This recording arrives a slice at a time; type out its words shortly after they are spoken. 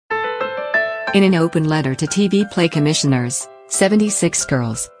In an open letter to TV play commissioners, 76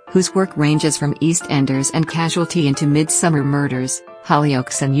 Girls, whose work ranges from EastEnders and Casualty into Midsummer Murders,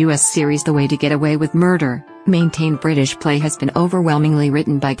 Hollyoaks and US series The Way to Get Away with Murder, maintain British play has been overwhelmingly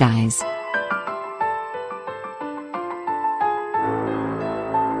written by guys.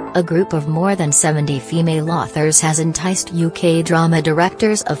 A group of more than 70 female authors has enticed UK drama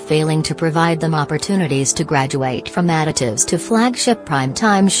directors of failing to provide them opportunities to graduate from additives to flagship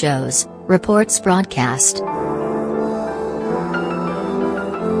primetime shows, reports Broadcast.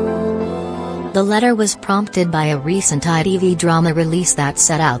 The letter was prompted by a recent ITV drama release that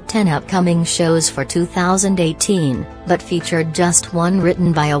set out 10 upcoming shows for 2018, but featured just one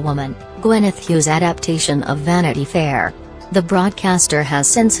written by a woman, Gwyneth Hughes' adaptation of Vanity Fair. The broadcaster has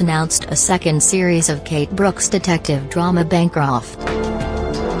since announced a second series of Kate Brooks' detective drama Bancroft.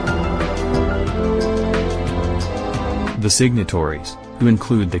 The signatories, who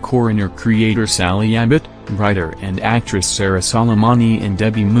include the Coroner creator Sally Abbott, writer and actress Sarah Soleimani and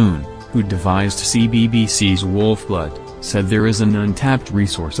Debbie Moon, who devised CBBC's Wolfblood, said there is an untapped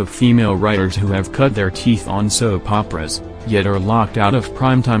resource of female writers who have cut their teeth on soap operas, yet are locked out of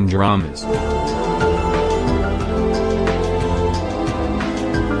primetime dramas.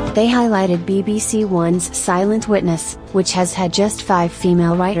 They highlighted BBC One's Silent Witness, which has had just 5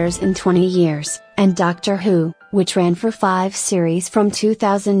 female writers in 20 years, and Doctor Who, which ran for 5 series from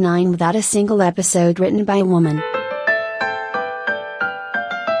 2009 without a single episode written by a woman.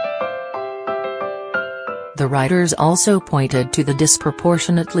 The writers also pointed to the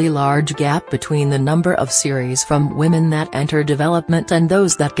disproportionately large gap between the number of series from women that enter development and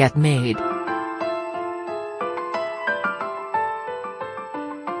those that get made.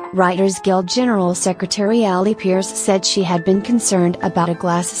 Writers Guild General Secretary Ali Pierce said she had been concerned about a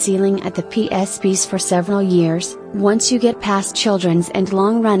glass ceiling at the PSBs for several years. Once you get past children's and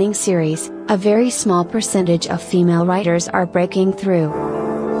long-running series, a very small percentage of female writers are breaking through.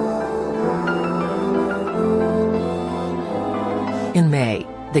 In May,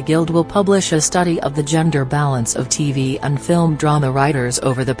 the Guild will publish a study of the gender balance of TV and film drama writers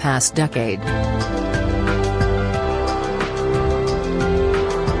over the past decade.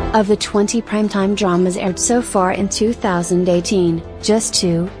 Of the 20 primetime dramas aired so far in 2018, just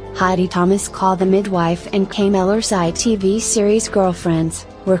 2, Heidi Thomas' Call the Midwife and Kay Miller's ITV series Girlfriends,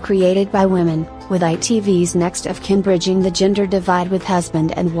 were created by women, with ITV's Next of Kin bridging the gender divide with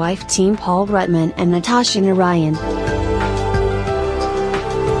husband and wife team Paul Rutman and Natasha Narayan.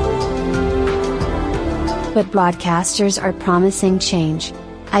 But broadcasters are promising change.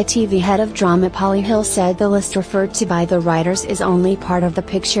 ITV head of drama Polly Hill said the list referred to by the writers is only part of the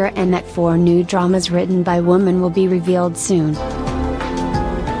picture and that 4 new dramas written by women will be revealed soon.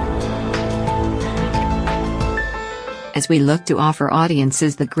 As we look to offer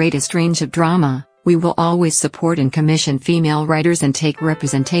audiences the greatest range of drama, we will always support and commission female writers and take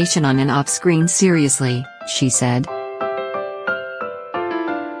representation on and off screen seriously, she said.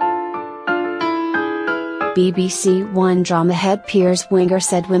 BBC One drama head Piers Winger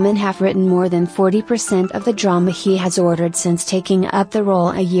said women have written more than 40% of the drama he has ordered since taking up the role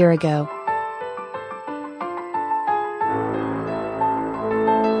a year ago.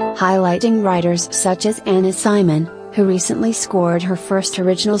 Highlighting writers such as Anna Simon, who recently scored her first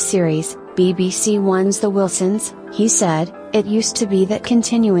original series, BBC One's The Wilsons, he said, "It used to be that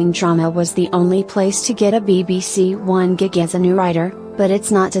continuing drama was the only place to get a BBC One gig as a new writer, but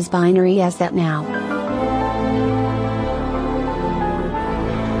it's not as binary as that now."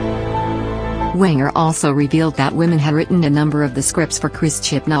 Winger also revealed that women had written a number of the scripts for Chris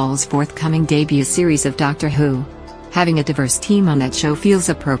Chibnall's forthcoming debut series of Doctor Who. "Having a diverse team on that show feels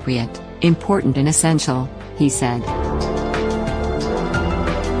appropriate, important and essential," he said.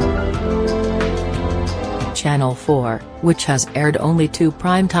 Channel 4, which has aired only 2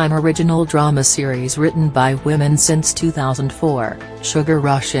 primetime original drama series written by women since 2004, Sugar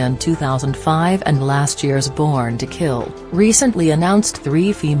Rush in 2005 and last year's Born to Kill, recently announced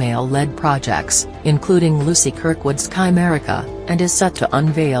 3 female-led projects, including Lucy Kirkwood's Chimerica, and is set to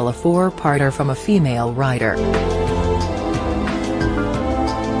unveil a 4-parter from a female writer.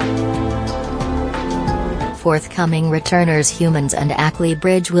 Forthcoming returners Humans and Ackley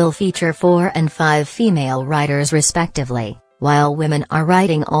Bridge will feature 4 and 5 female writers respectively, while women are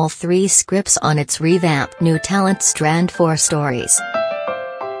writing all 3 scripts on its revamped New Talent Strand 4 Stories.